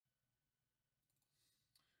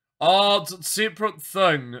It's a separate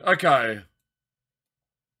thing. Okay.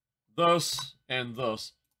 This and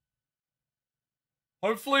this.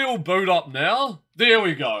 Hopefully it'll boot up now. There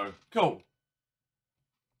we go. Cool.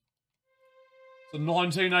 It's a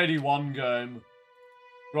 1981 game.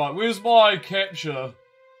 Right, where's my capture?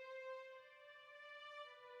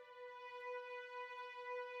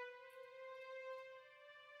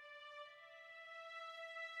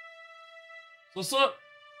 Is this it?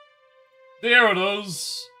 There it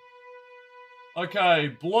is. Okay,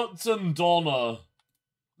 Blitz and Donna.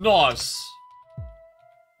 Nice.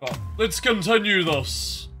 Right, let's continue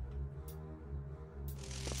this.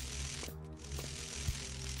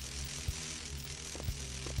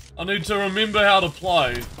 I need to remember how to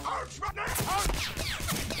play.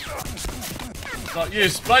 But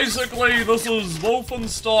yes, basically this is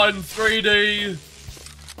Wolfenstein 3D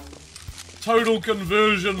total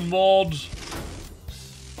conversion mod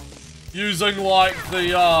using like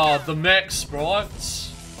the max sprites.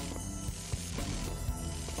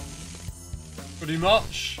 Pretty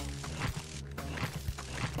much.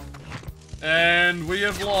 And we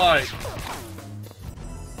have like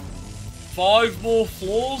 5 more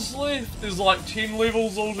floors left. There's like 10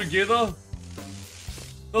 levels altogether.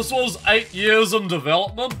 This was 8 years in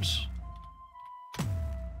development.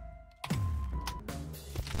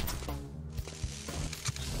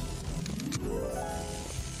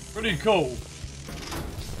 Pretty cool.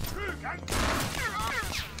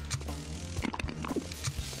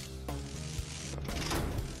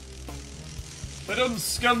 They didn't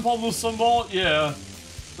skimp on the symbol, yeah.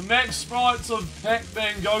 The max sprites of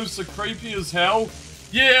Pac-Man Ghosts are creepy as hell.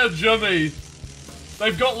 Yeah, Jimmy.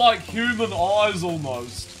 They've got like human eyes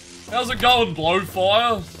almost. How's it going,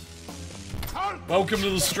 Blowfire? Welcome to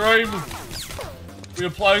the stream. We are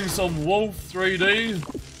playing some Wolf 3D.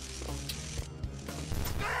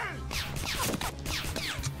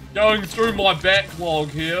 Going through my backlog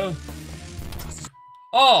here.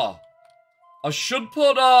 Ah! I should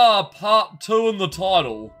put part 2 in the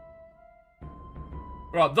title.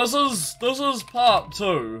 Right, this is part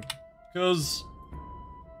 2. Because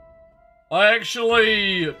I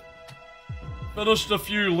actually finished a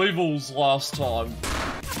few levels last time.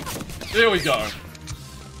 There we go.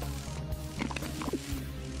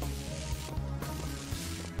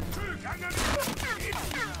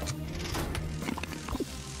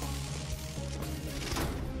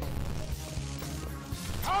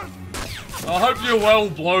 I hope you're well,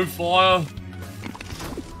 Blowfire.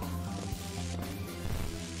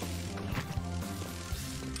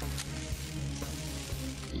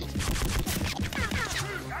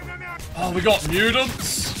 Oh, we got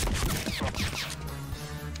mutants?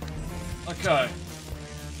 Okay.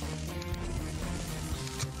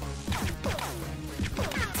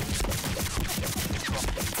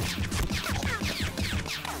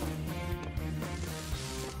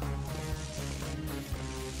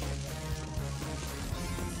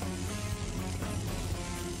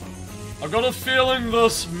 I've got a feeling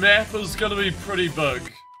this map is gonna be pretty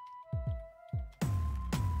big.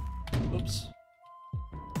 Oops.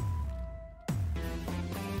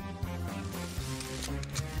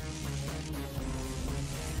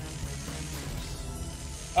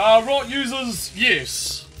 Rot uses,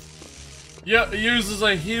 yes. Yeah, it uses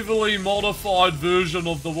a heavily modified version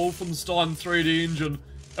of the Wolfenstein 3D engine.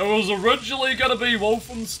 It was originally gonna be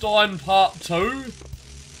Wolfenstein Part 2.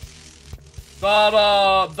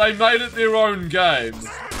 But, they made it their own game.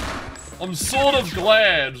 I'm sort of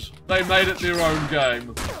glad they made it their own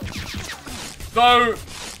game. Though,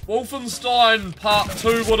 Wolfenstein Part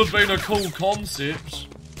 2 would have been a cool concept.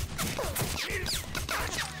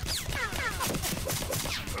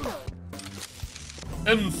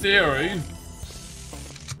 In theory.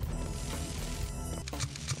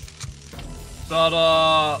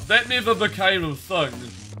 But, that never became a thing.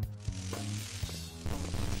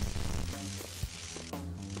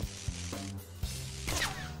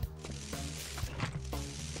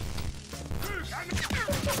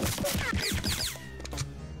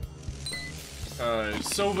 Okay,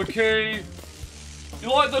 silver key. You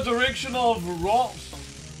like the direction of Rot?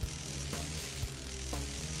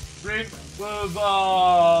 Red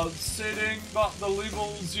with setting, but the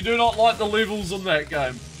levels. You do not like the levels in that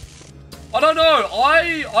game. I don't know.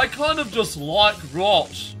 I kind of just like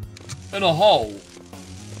Rot in a whole.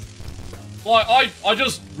 Like I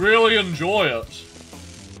just really enjoy it.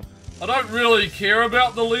 I don't really care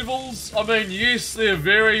about the levels. I mean, yes, they're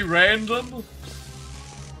very random.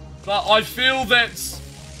 But I feel that's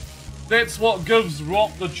what gives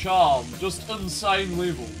Rot the charm. Just insane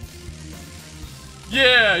levels.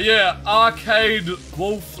 Yeah, arcade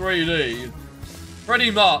Wolf 3D.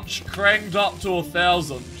 Pretty much cranked up to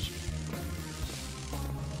 1000.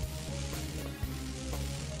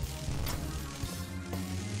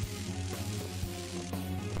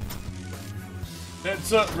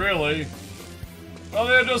 that's it, really. Well,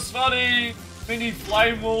 they're just funny mini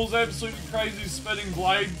flame walls, absolutely crazy spinning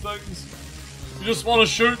blade things. You just want to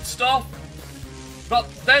shoot stuff. But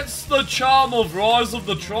that's the charm of Rise of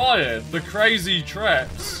the Triad, the crazy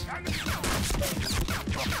traps.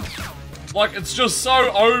 Like, it's just so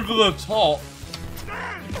over the top.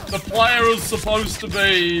 The player is supposed to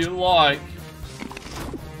be, like,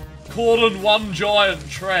 caught in one giant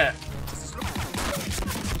trap.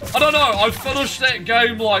 I don't know, I've finished that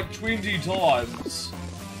game like 20 times.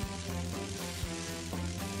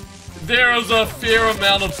 There is a fair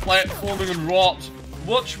amount of platforming and rot,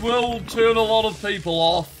 which will turn a lot of people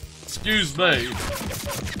off. Excuse me.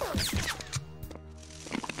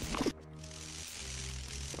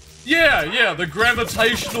 Yeah, the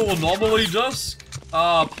gravitational anomaly disc.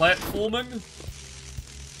 Platforming.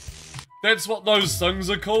 That's what those things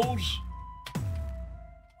are called.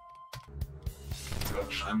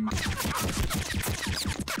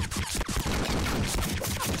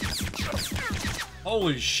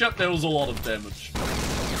 Holy shit, that was a lot of damage. Time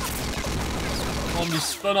to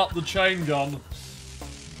spin up the chain gun.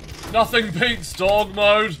 Nothing beats dog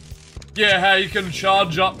mode. Yeah, how you can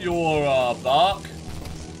charge up your bark.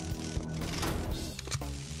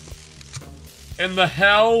 And the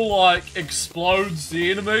hell, like, explodes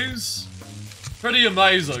the enemies. Pretty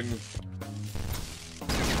amazing.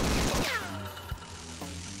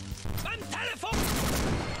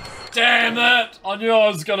 Damn it! I knew I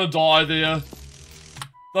was gonna die there.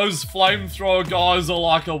 Those flamethrower guys are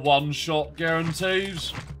like a one-shot guaranteed.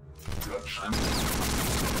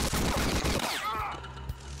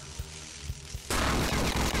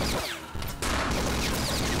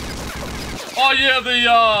 Oh yeah,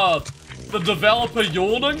 the developer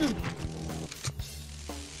yawning?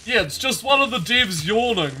 Yeah, it's just one of the devs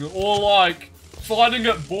yawning, or like, finding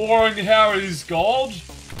it boring how he's God.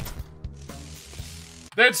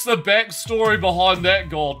 That's the backstory behind that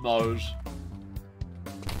God mode.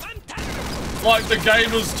 Like, the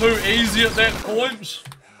game is too easy at that point.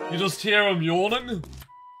 You just hear him yawning.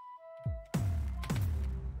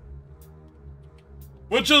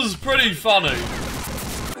 Which is pretty funny.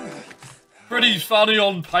 Pretty funny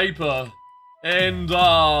on paper. And,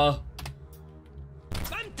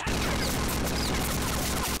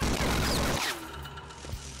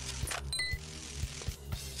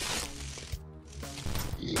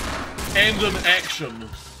 and in action.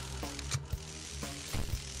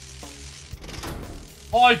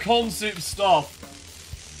 High concept stuff.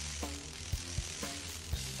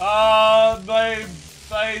 They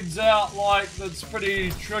fades out like that's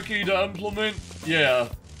pretty tricky to implement. Yeah.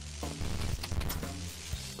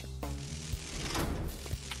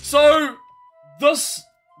 So, this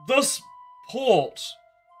port,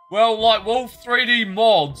 well, like Wolf 3D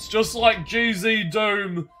mods, just like GZ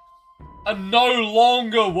Doom, are no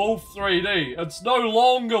longer Wolf 3D. It's no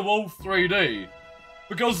longer Wolf 3D.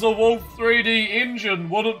 Because the Wolf 3D engine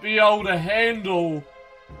wouldn't be able to handle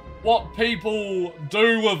what people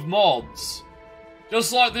do with mods.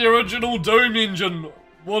 Just like the original Doom engine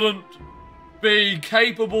wouldn't be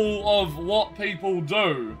capable of what people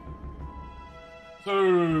do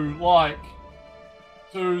to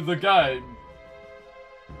the game.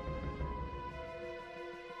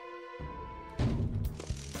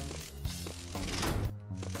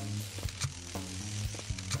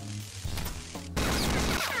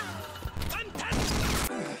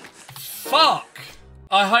 Fuck!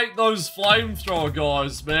 I hate those flamethrower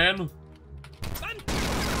guys, man.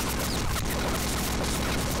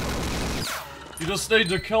 You just need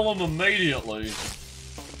to kill them immediately.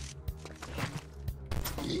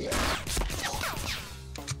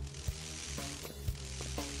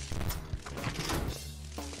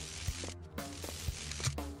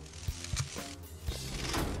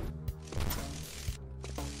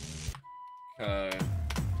 Okay.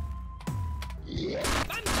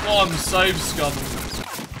 Oh, I'm save scumming.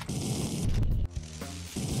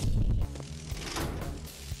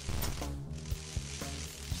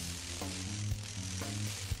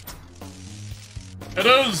 It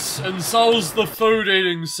is, and so's the food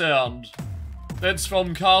eating sound. That's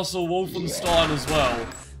from Castle Wolfenstein as well.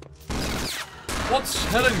 What's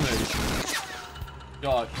hitting me?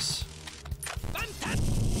 Yikes.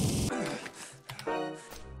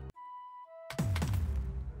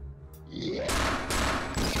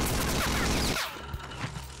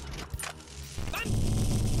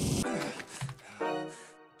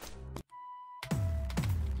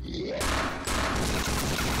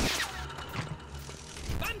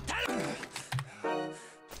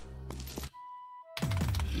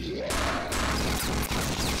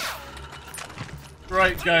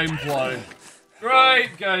 Great gameplay.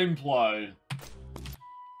 Great gameplay.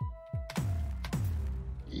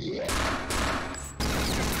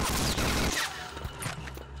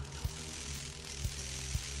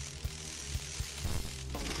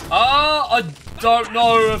 I don't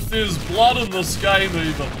know if there's blood in this game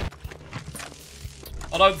even.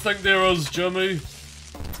 I don't think there is, Jimmy.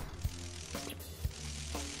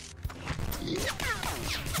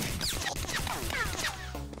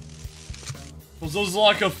 Was this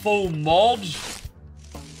like a full mod?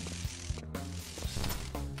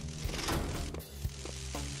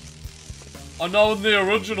 I know in the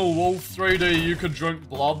original Wolf 3D you could drink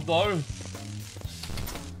blood though.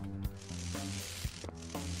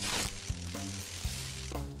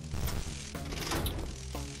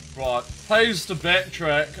 Right, pays to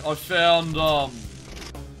backtrack. I found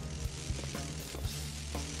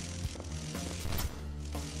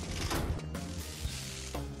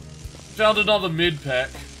another med pack.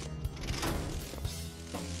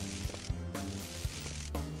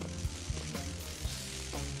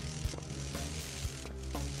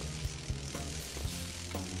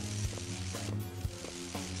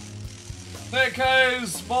 In that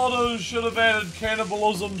case, modders should have added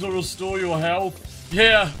cannibalism to restore your health.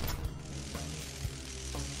 Yeah.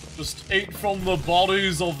 Just eat from the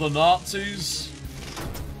bodies of the Nazis.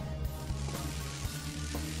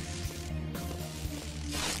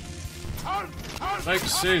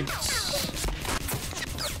 Makes sense.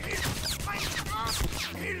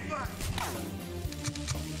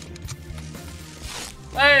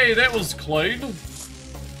 Hey, that was clean.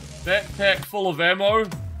 Backpack full of ammo.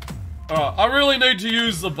 Alright, I really need to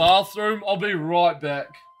use the bathroom. I'll be right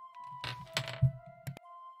back.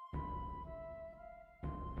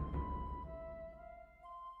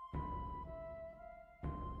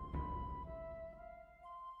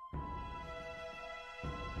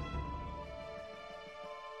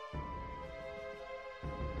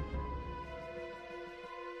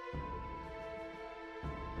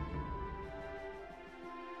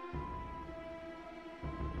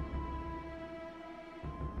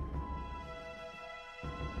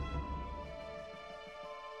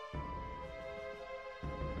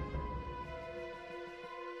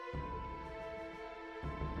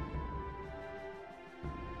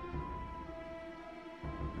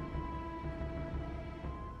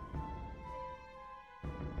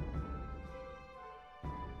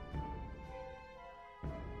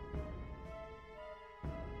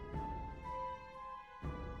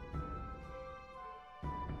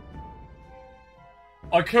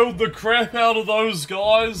 I killed the crap out of those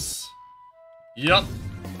guys. Yep.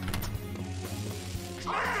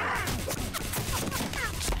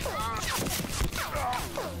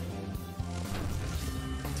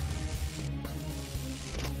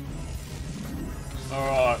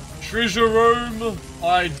 Alright, treasure room.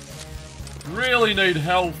 I really need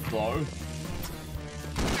health though.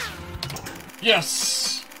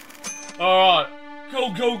 Yes! Alright,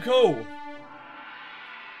 cool.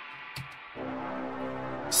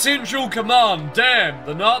 Central Command, damn,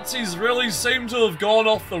 the Nazis really seem to have gone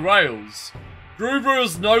off the rails. Gruber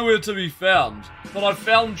is nowhere to be found, but I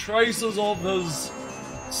found traces of his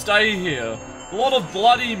stay here. A lot of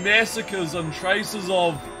bloody massacres and traces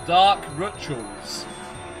of dark rituals.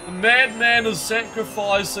 The madman is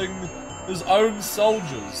sacrificing his own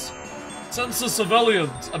soldiers, since the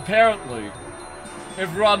civilians, apparently,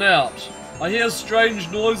 have run out. I hear strange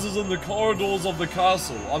noises in the corridors of the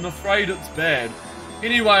castle. I'm afraid it's bad.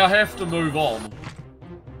 Anyway, I have to move on.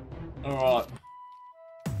 Alright.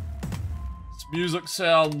 This music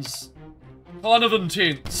sounds kind of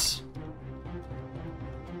intense.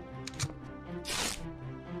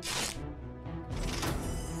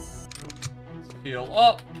 Let's heal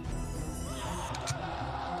up.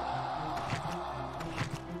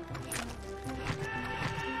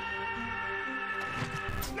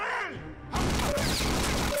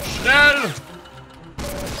 Schnell!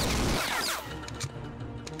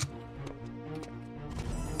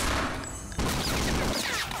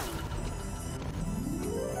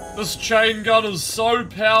 This chain gun is so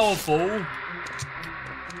powerful,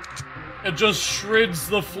 it just shreds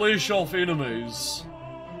the flesh off enemies.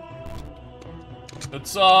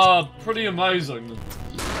 It's pretty amazing.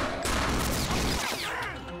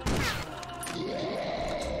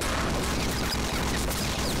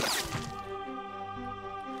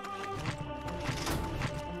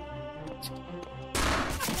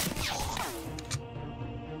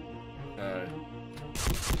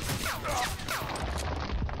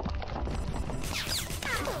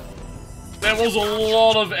 That was a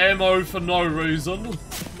lot of ammo for no reason.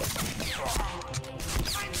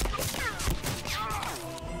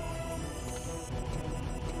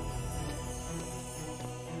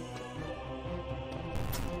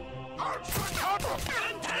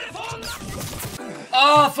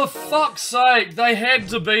 Ah, for fuck's sake, they had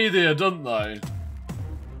to be there, didn't they?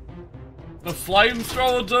 The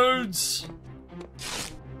flamethrower dudes?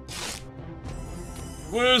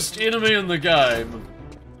 Worst enemy in the game.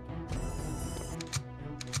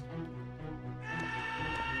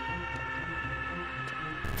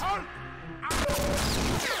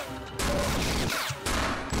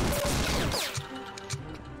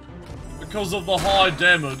 Because of the high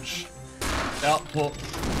damage output.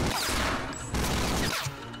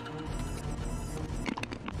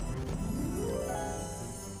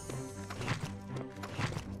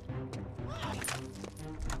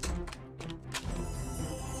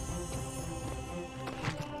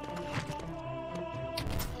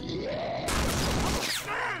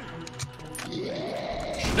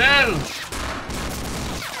 Schnell!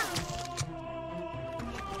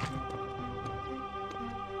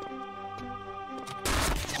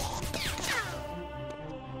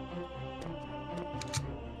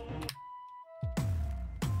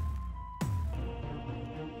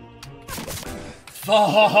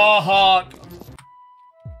 Fuck!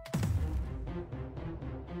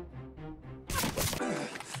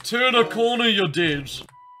 Turn a corner, you're dead.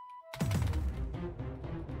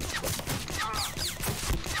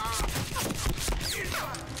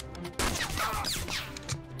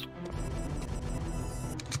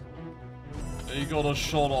 He got a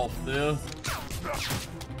shot off there.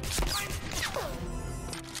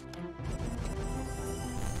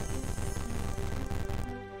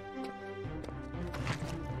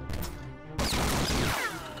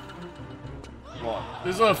 Right,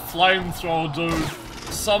 there's a flamethrower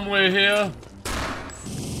dude somewhere here.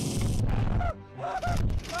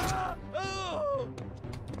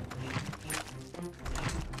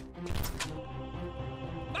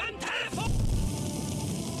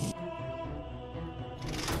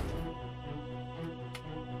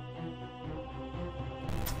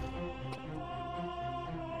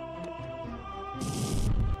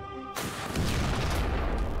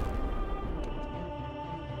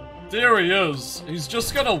 There he is. He's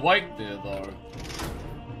just gonna wait there, though.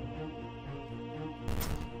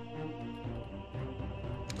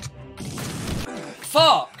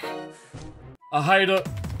 Fuck! I hate it.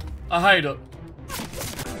 I hate it.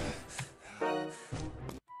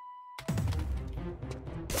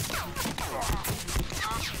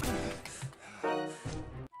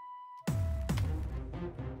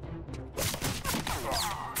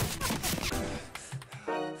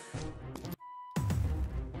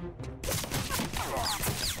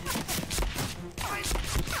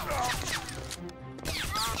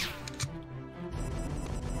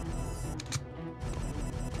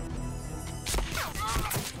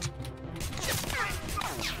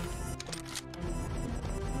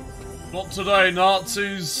 Not today,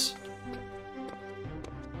 Nazis.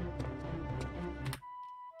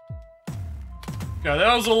 Okay,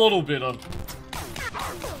 that was a little better.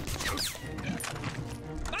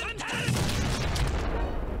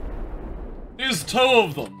 There's two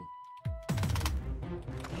of them.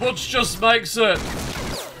 Which just makes it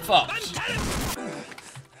fucked.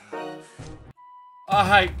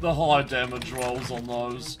 I hate the high damage rolls on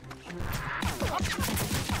those.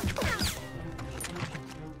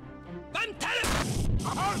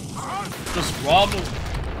 Just run.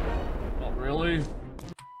 Not really.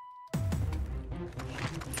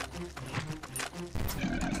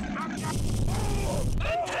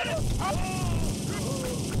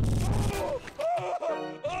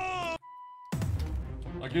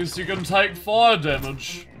 I guess you can take fire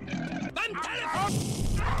damage.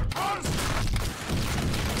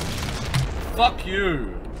 Fuck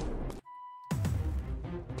you.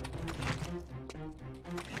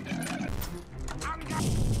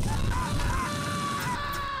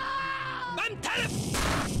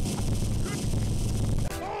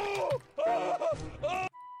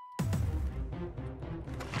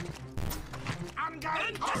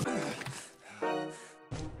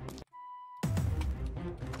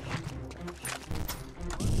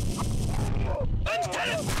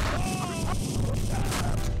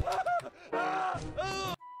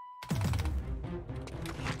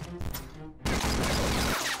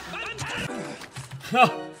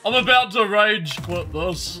 I'm about to rage quit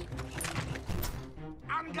this.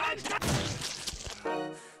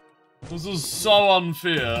 This is so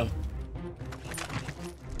unfair.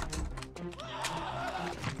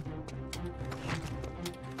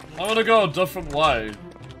 I'm gonna go a different way.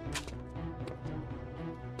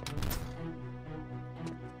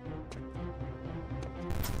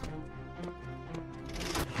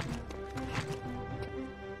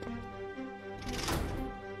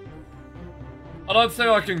 I don't think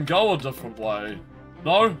I can go a different way.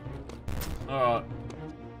 No? Alright.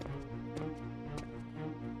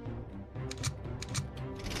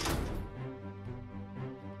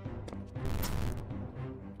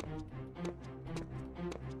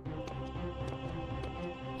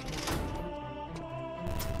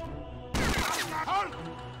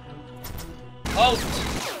 Halt!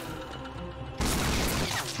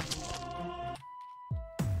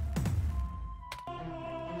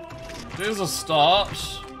 There's a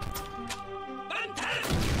start.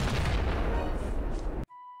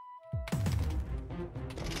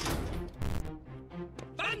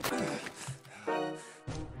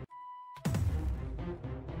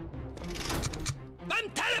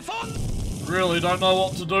 Really don't know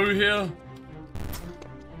what to do here.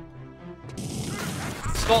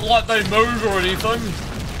 It's not like they move or anything.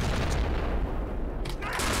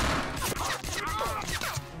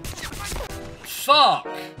 Fuck!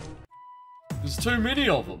 There's too many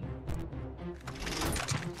of them.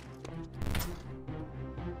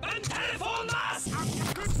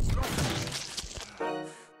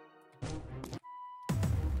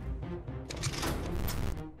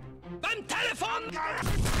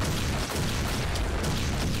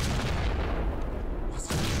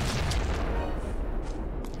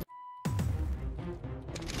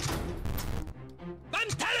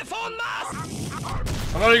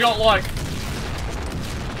 I've only got like...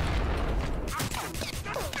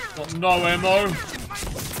 got no ammo.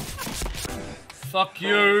 Fuck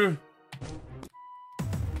you.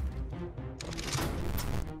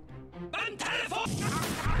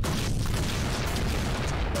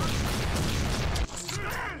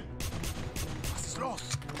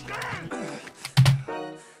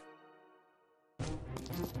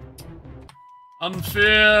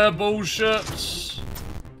 Unfair bullshit.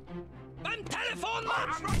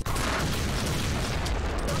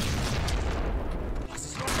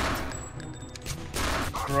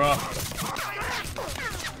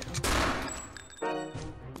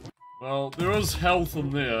 Well, there is health in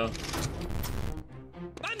there.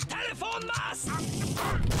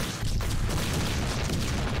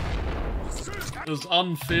 It's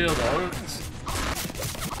unfair though. It's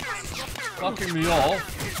fucking me off.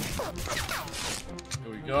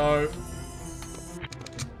 Here we go.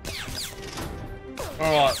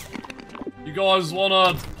 Alright. You guys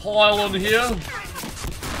wanna pile in here?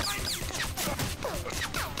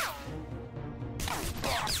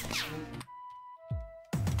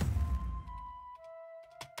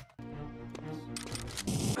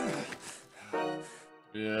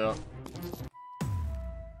 Yeah.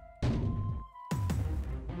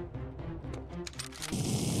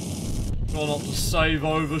 Try not to save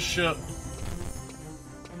over shit.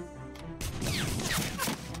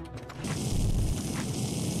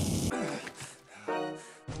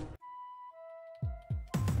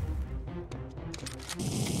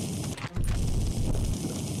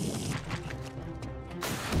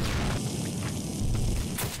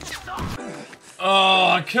 Oh,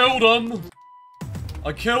 I killed him!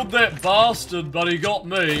 I killed that bastard, but he got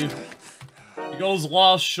me. He got his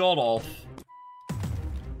last shot off.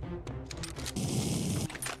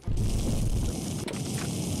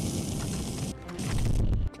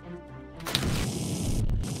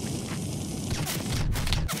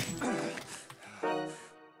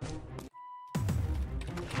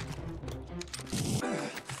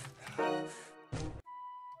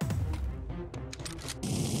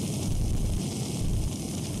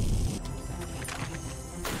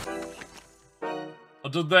 I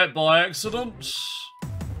did that by accident.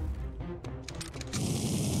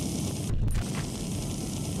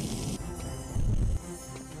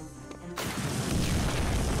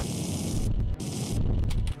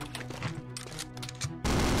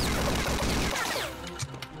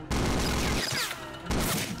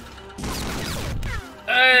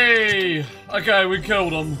 Hey! Okay, we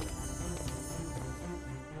killed him.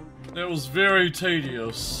 That was very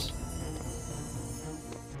tedious.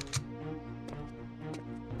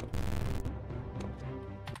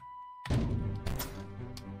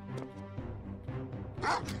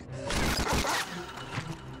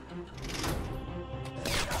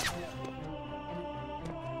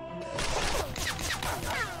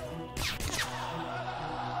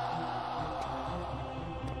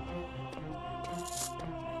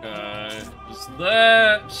 Okay, is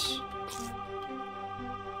that?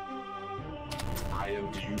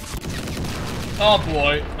 Oh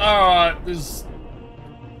boy, alright, there's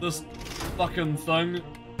this fucking thing.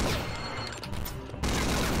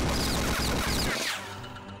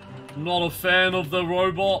 Not a fan of the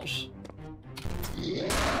robot.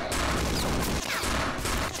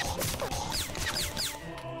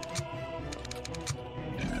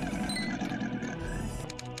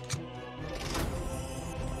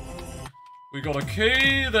 We got a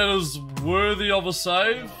key that is worthy of a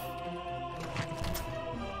save.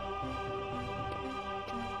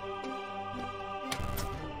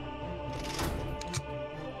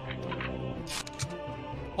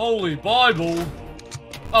 Holy Bible!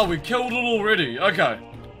 Oh, we killed it already. Okay.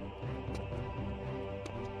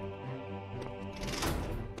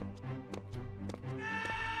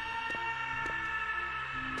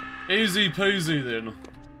 Easy peasy then.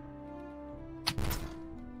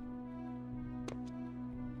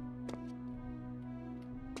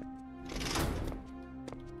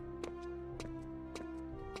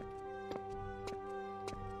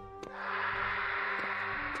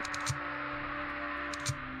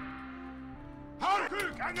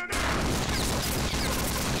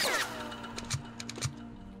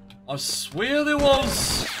 I swear there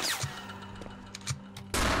was...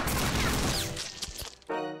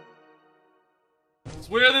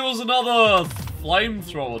 Swear there was another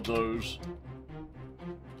flamethrower dude.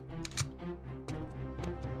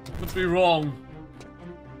 Could be wrong.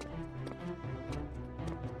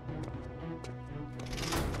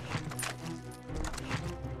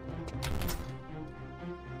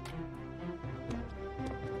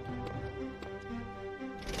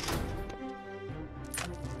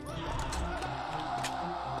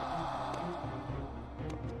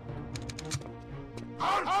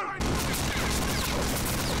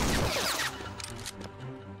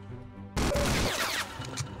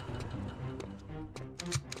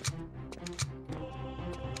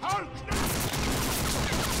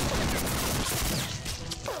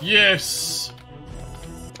 Yes!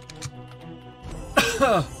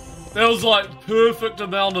 That was like perfect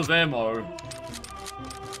amount of ammo.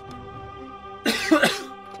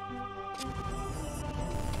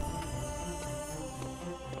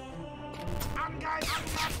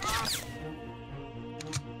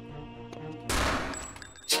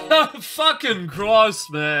 Fucking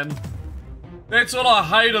Christ, man. That's what I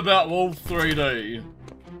hate about Wolf 3D.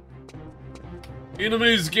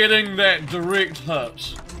 Enemies getting that direct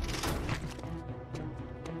hit.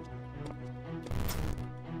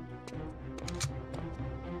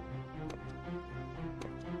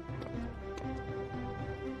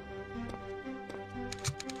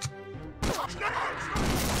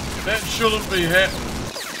 That shouldn't be happening.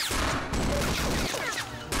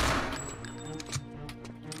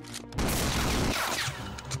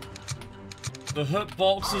 The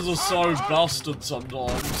hitboxes are so busted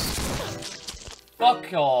sometimes.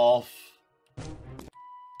 Fuck off.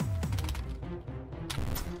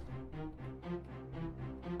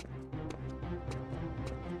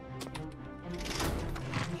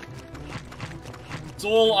 It's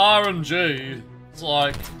all RNG. It's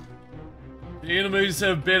like, the enemies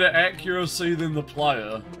have better accuracy than the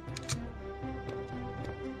player.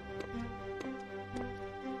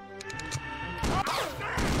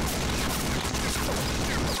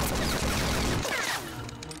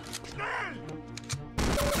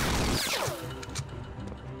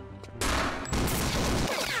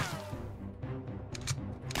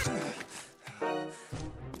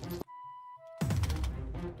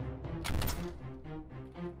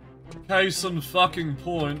 Case in fucking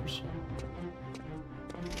point.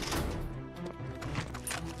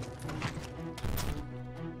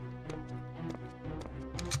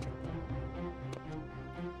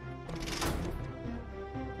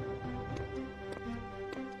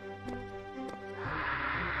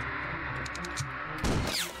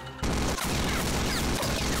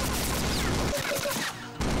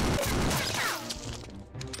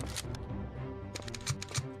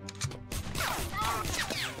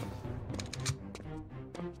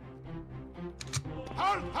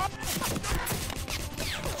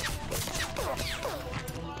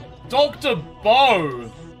 Dr. Bo!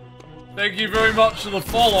 Thank you very much for the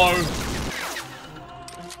follow.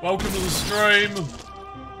 Welcome to the stream.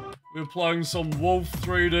 We're playing some Wolf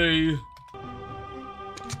 3D.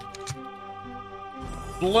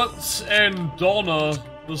 Blitz and Donna,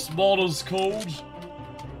 this mod is called.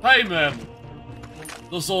 Hey man,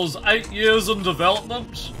 this was 8 years in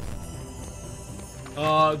development.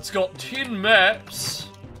 It's got 10 maps.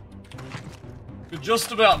 We're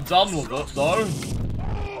just about done with it though.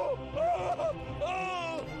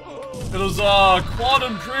 It is quite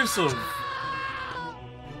impressive.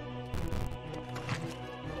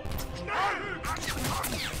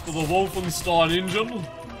 For the Wolfenstein engine.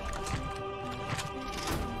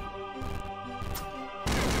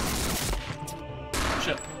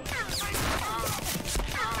 Shit.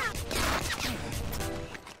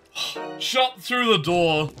 Shot through the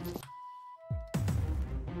door.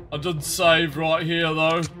 I did save right here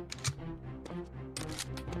though.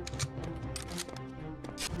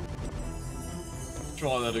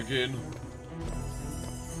 Try that again.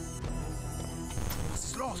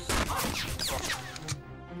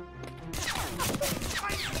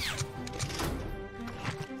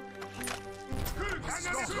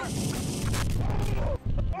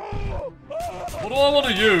 What do I want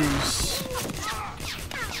to use?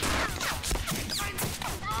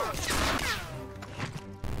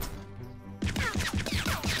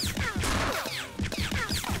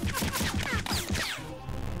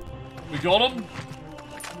 We got him?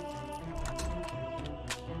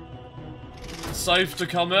 Safe to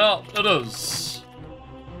come out? It is.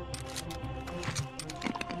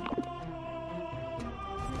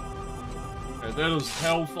 Okay, that is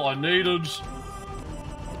health I needed.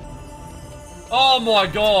 Oh my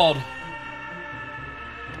god!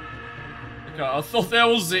 Okay, I thought that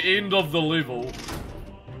was the end of the level.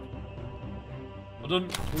 I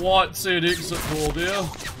didn't quite see an exit door there.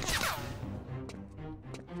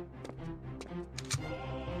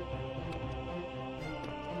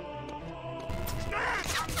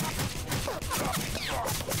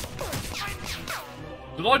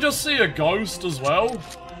 Did I just see a ghost as well?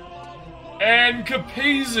 And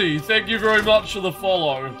Capeasy, thank you very much for the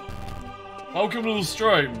follow. Welcome to the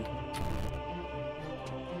stream.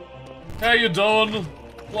 How you doing?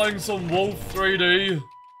 Playing some Wolf 3D.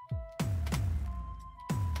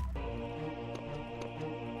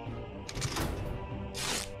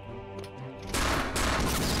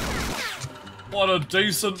 What a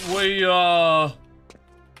decent wee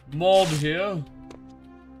mod here.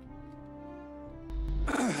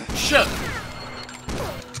 Shit!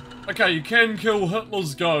 Okay, you can kill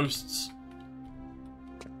Hitler's ghosts.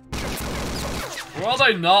 Or are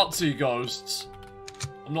they Nazi ghosts?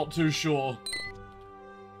 I'm not too sure.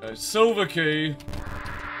 Okay, silver key.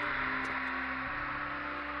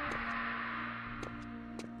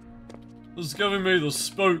 This is giving me the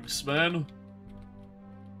spooks, man.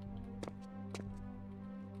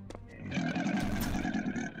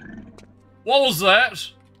 What was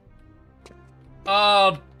that?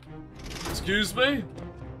 Excuse me?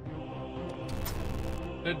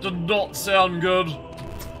 It did not sound good.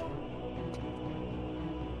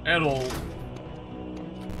 At all.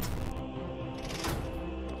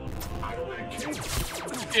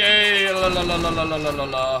 Yeah, la la la la la la la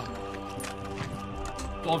la.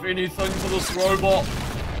 Do I have anything for this robot?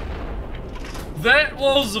 That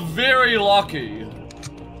was very lucky.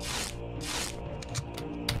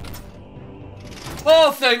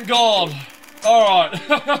 Oh, thank God. Alright.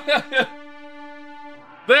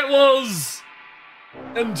 That was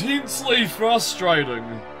intensely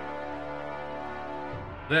frustrating.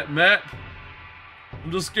 That map.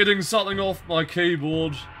 I'm just getting something off my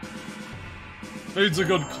keyboard. Needs a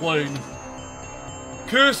good clean.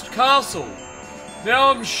 Cursed Castle.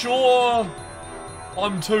 Now I'm sure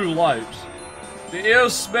I'm too late. The air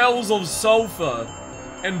smells of sulfur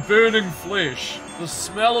and burning flesh. The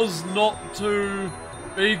smell is not to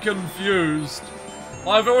be confused.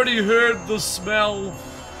 I've already heard the smell,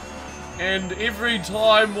 and every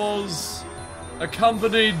time was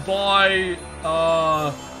accompanied by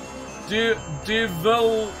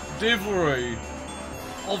devilry.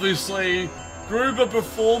 Obviously, Gruber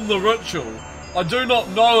performed the ritual. I do not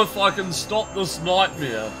know if I can stop this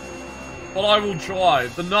nightmare, but I will try.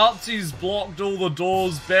 The Nazis blocked all the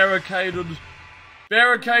doors, barricaded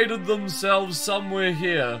themselves somewhere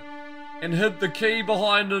here, and hid the key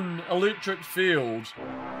behind an electric field.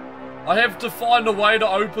 I have to find a way to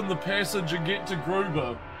open the passage and get to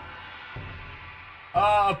Gruber.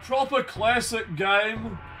 A proper classic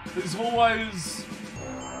game is always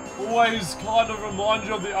kind of remind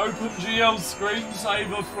you of the OpenGL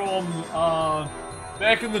screensaver from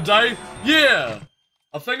back in the day. Yeah!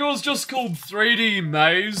 I think it was just called 3D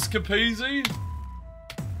Maze, Capeasy.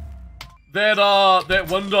 That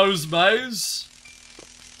Windows Maze.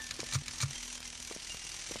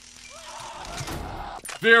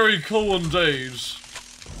 Very cool indeed.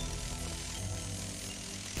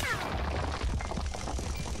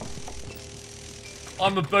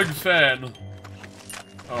 I'm a big fan.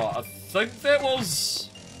 Oh, I think that was...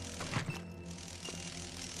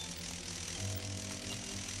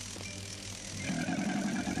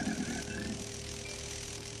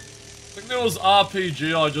 I think that was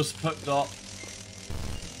RPG I just picked up.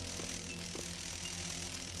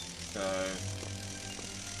 Okay.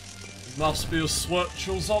 It must be a switch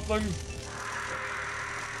or something.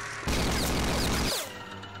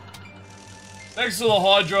 Thanks for the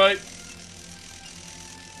hydrate.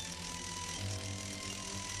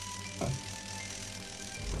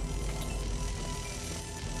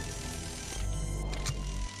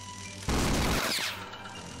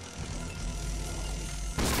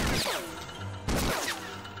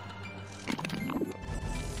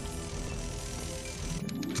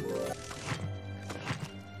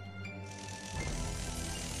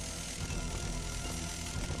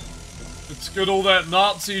 Let's get all that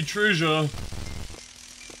Nazi treasure.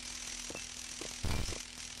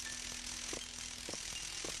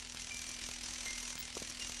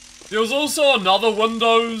 There was also another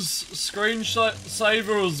Windows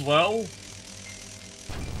screensaver as well.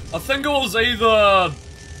 I think it was either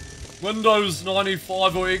Windows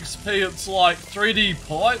 95 or XP. It's like 3D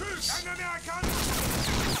pipes.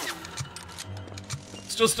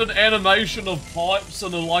 It's just an animation of pipes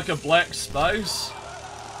in like a black space.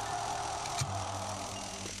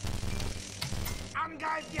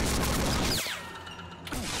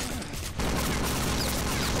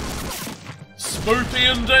 Spoopy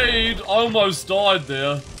indeed. I almost died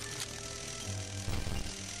there.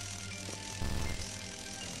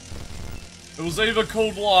 It was either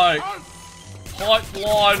called like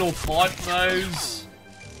Pipeline or Pipe Maze.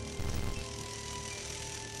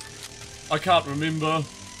 I can't remember.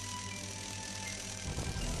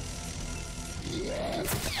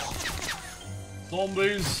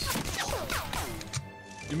 Zombies.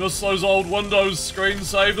 You miss those old Windows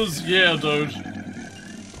screensavers? Yeah, dude.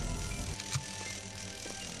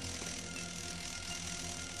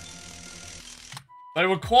 They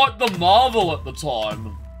were quite the marvel at the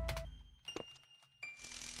time.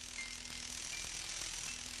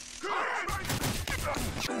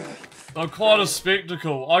 They're quite a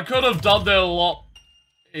spectacle. I could have done that a lot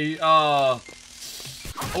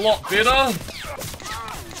better.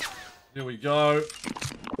 There we go.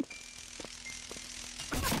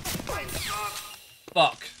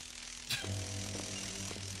 Fuck.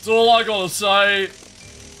 That's all I gotta say.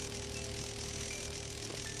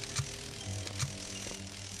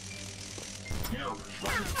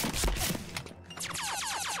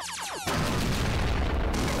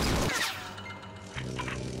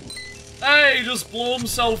 Hey, he just blew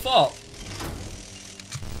himself up.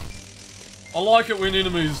 I like it when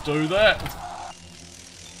enemies do that.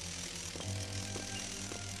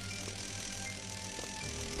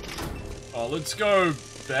 Oh, let's go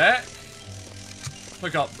back.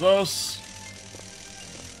 Pick up this.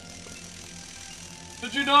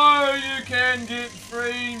 Did you know you can get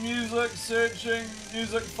free music searching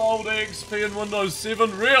music folder XP in Windows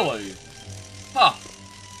 7? Really? Huh.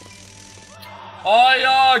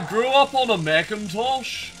 I grew up on a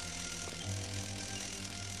Macintosh,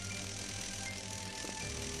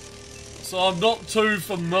 so I'm not too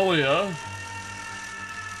familiar.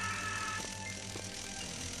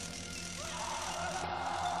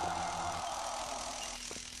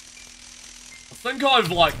 I think I've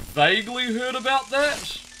like vaguely heard about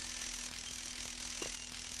that.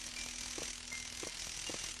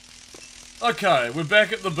 Okay, we're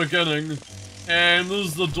back at the beginning. And this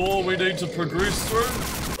is the door we need to progress through.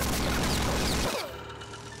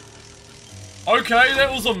 Okay,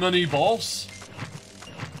 that was a mini-boss.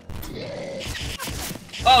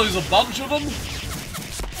 Oh, there's a bunch of them?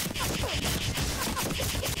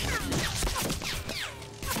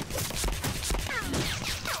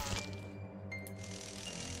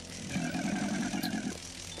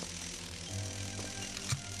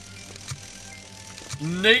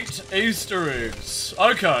 Neat Easter eggs.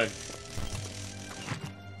 Okay.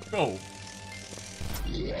 Cool.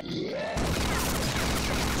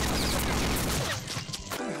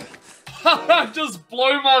 I just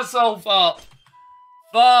blew myself up.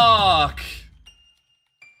 Fuck.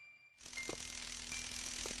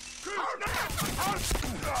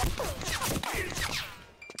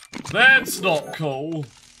 That's not cool.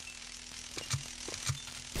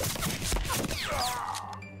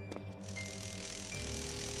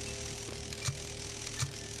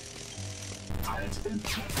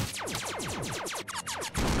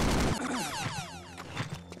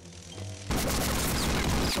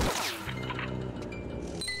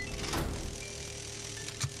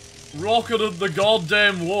 Rocketed the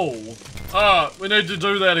goddamn wall. Ah, we need to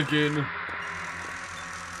do that again.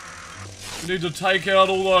 We need to take out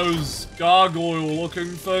all those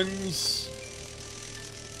gargoyle-looking things.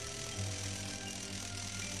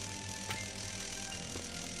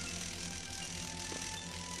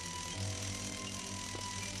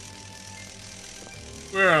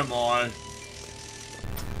 Where am I?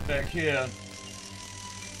 Back here.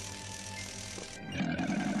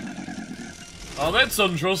 Oh, that's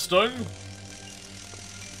interesting.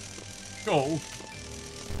 Cool.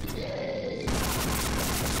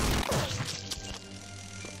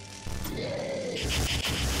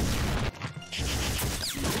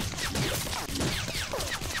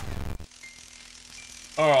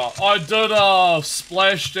 Alright, I did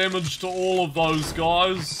splash damage to all of those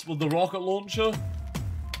guys with the rocket launcher.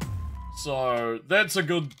 So, that's a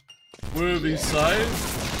good worthy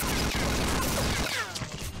save.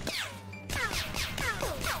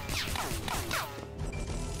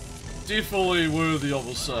 Definitely worthy of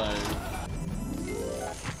a save.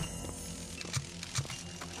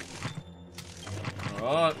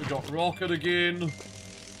 Alright, we got Rocket again.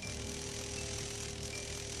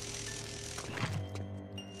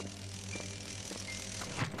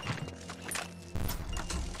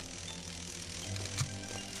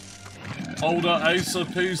 Older Acer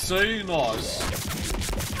PC, nice.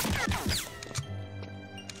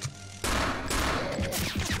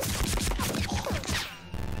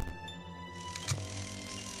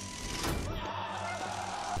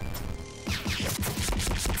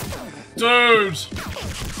 Dude!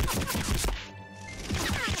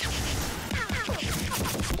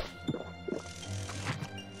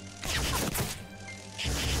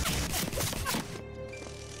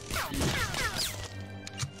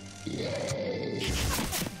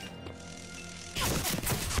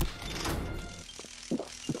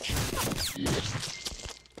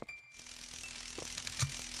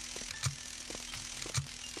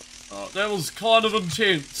 That was kind of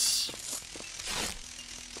intense.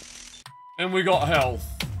 And we got health.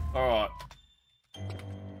 Alright.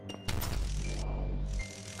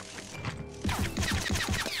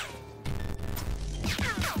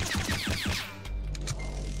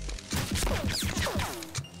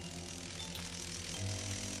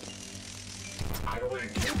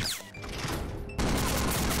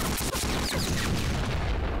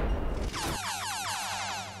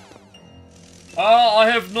 I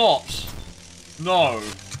have not. No.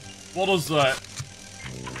 What is that?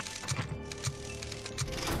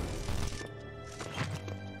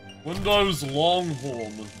 Windows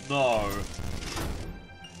Longhorn. No.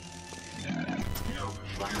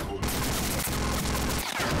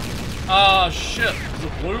 Ah, shit. Is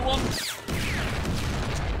it blue one? I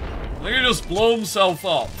think he just blew himself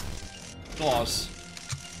up. Nice.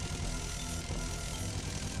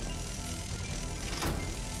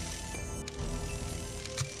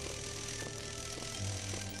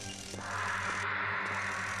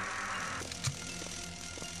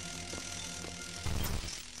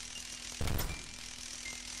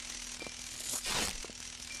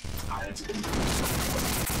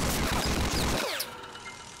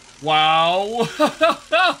 Wow.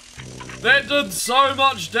 That did so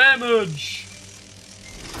much damage.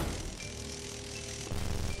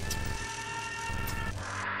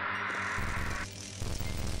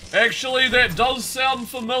 Actually, that does sound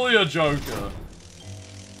familiar, Joker.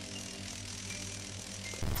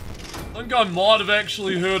 I think I might have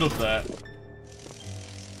actually heard of that.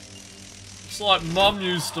 It's like Mum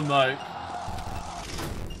used to make.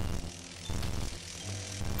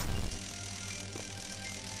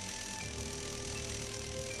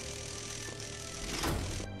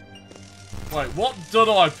 Wait, what did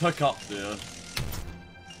I pick up there?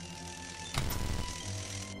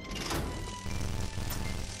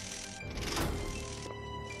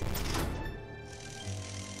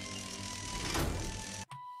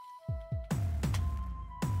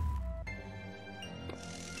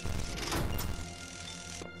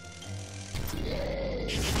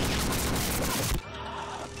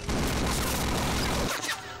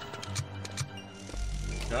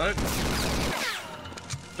 Okay.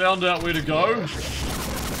 Found out where to go.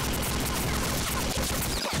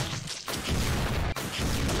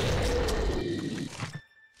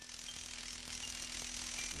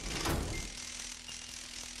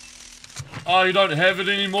 Oh, you don't have it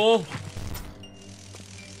anymore?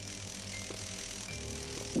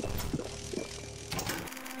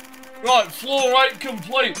 Right, floor 8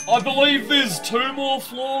 complete. I believe there's 2 more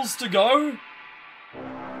floors to go.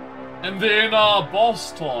 And then,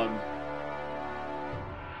 boss time.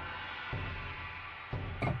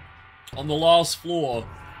 On the last floor.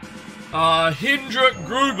 Hendrik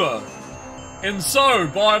Gruber. And so,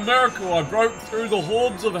 by a miracle, I broke through the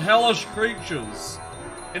hordes of hellish creatures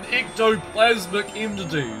and ectoplasmic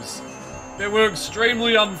entities that were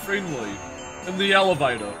extremely unfriendly in the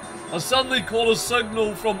elevator. I suddenly caught a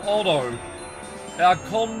signal from Otto, our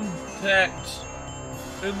contact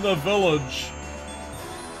in the village.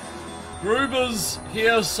 Gruber's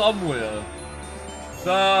here somewhere.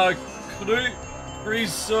 The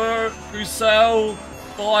Crusail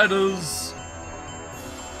fighters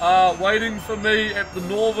are waiting for me at the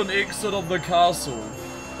northern exit of the castle.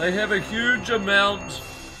 They have a huge amount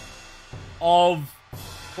of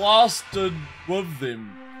blasted with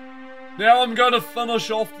them. Now I'm going to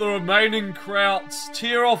finish off the remaining krauts,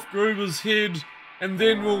 tear off Gruber's head, and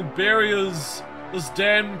then we'll bury this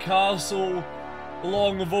damn castle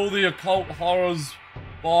along with all the occult horrors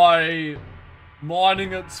by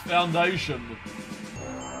mining its foundation.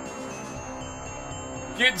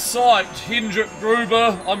 Get psyched, Hendrik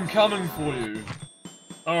Gruber, I'm coming for you.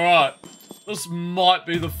 Alright, this might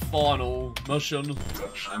be the final mission.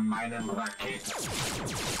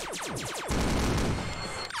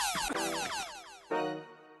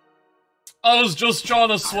 I was just trying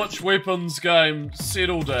to switch weapons game.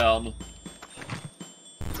 Settle down.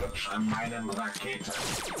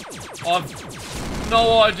 I've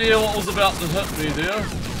no idea what was about to hit me there.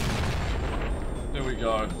 There we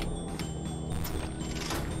go.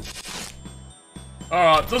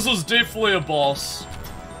 Alright, this is definitely a boss.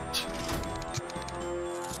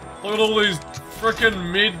 Look at all these frickin'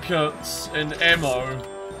 medkits and ammo.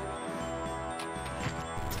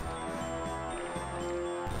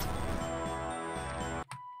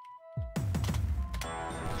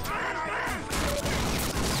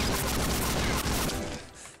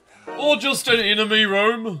 Or just an enemy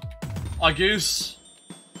room, I guess.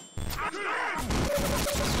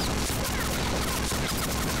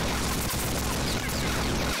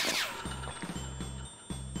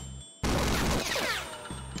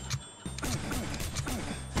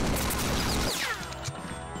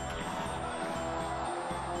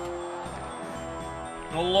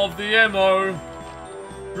 I love the ammo.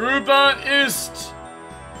 Gruber ist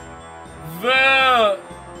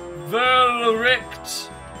verreckt.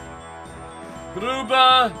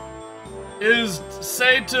 Gruber ist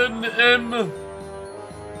Satan im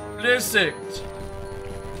Flüssigt.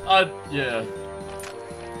 Yeah.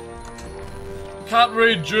 Can't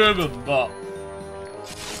read German, but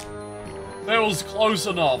that was close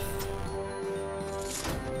enough.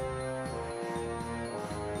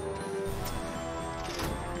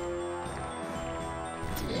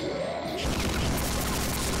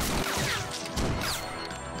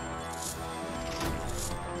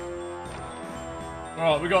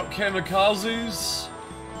 Alright, we got kamikazes.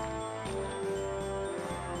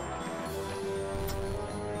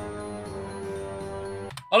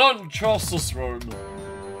 I don't trust this room.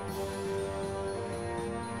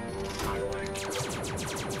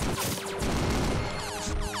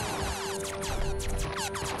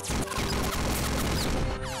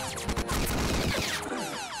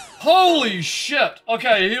 Holy shit!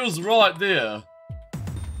 Okay, he was right there.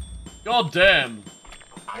 God damn.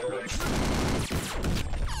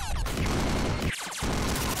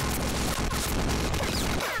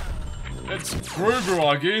 It's Gruber,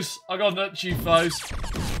 I guess. I got an itchy face.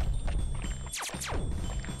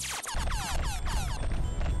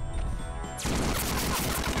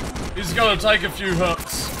 He's gonna take a few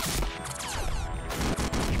hits.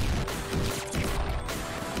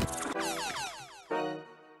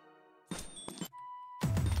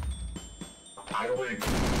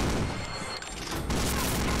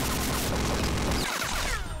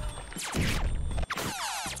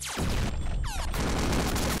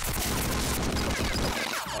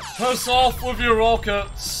 Piss off with your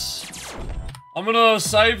rockets. I'm gonna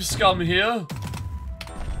save scum here.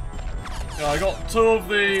 Yeah, I got two of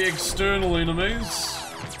the external enemies.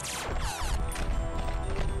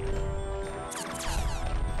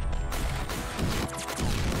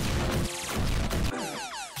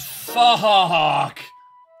 Fuck.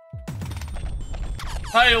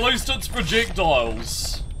 Hey, at least it's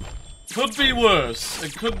projectiles. Could be worse.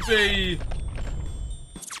 It could be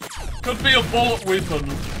a bullet weapon.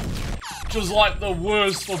 Which is like the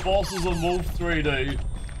worst for bosses in Wolf 3D.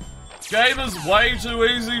 Game is way too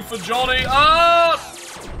easy for Johnny. Ah!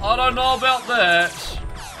 I don't know about that.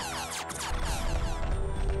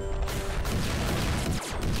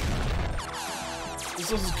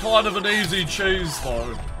 This is kind of an easy cheese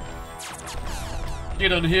though.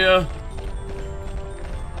 Get in here.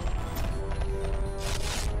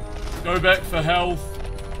 Go back for health.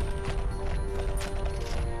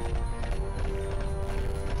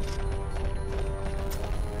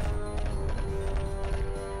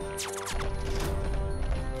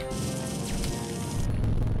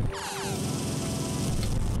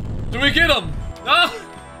 Do we get him? Ah!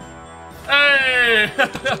 Hey!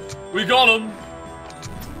 We got him.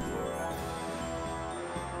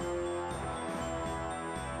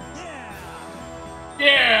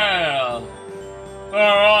 Yeah!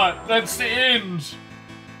 Alright, that's the end.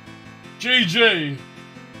 GG.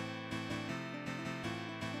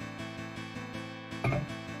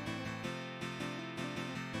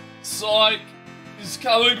 Psych is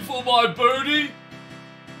coming for my booty.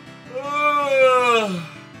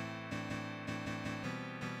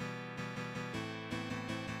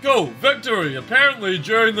 Cool, victory! Apparently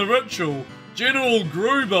during the ritual, General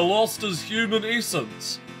Gruber lost his human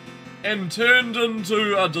essence and turned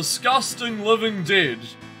into a disgusting living dead.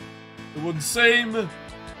 It would seem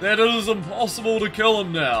that it is impossible to kill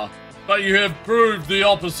him now, but you have proved the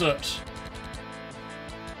opposite.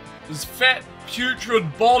 His fat,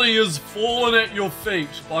 putrid body has fallen at your feet.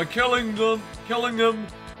 By killing him,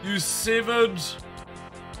 you severed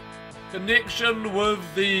connection with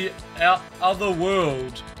the other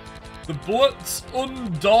world. The Blitz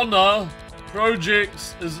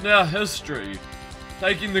project is now history.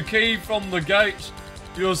 Taking the key from the gate,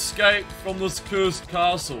 you escape from this cursed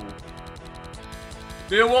castle.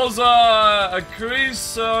 There was a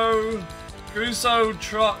Crusoe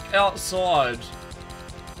truck outside.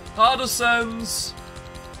 Partisans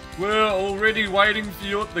were already waiting for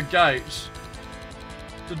you at the gate.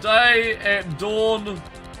 Today at dawn,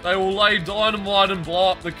 they will lay dynamite and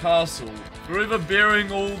blow up the castle, forever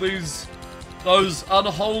burying all those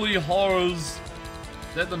unholy horrors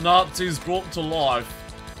that the Nazis brought to life.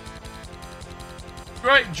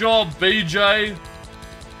 Great job, BJ.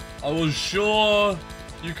 I was sure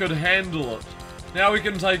you could handle it. Now we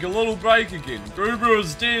can take a little break again. Gruber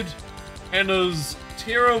is dead, and his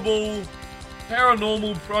terrible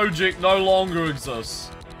paranormal project no longer exists.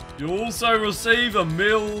 You'll also receive a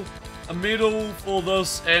medal for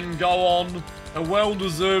this and go on a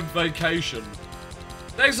well-deserved vacation.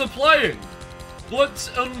 Thanks for playing! Blitz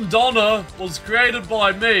was created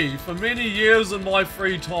by me for many years in my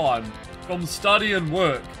free time, from study and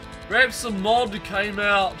work. Perhaps the mod came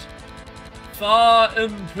out far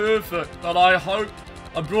imperfect, but I hope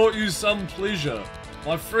I brought you some pleasure.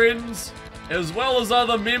 My friends, as well as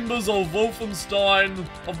other members of the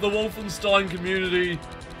Wolfenstein community,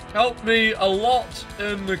 helped me a lot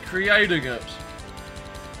in creating it.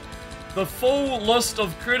 The full list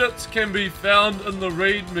of credits can be found in the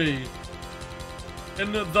README,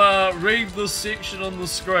 in the read this section on the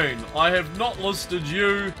screen. I have not listed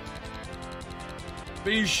you.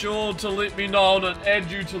 Be sure to let me know and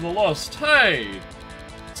add you to the list. Hey!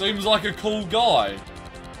 Seems like a cool guy.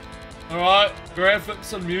 Alright,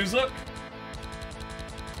 graphics and music.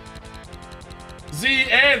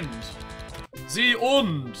 The end. The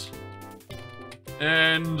und.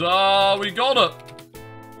 And we got it.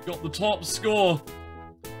 We got the top score.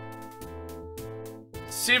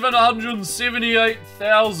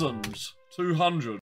 778,200.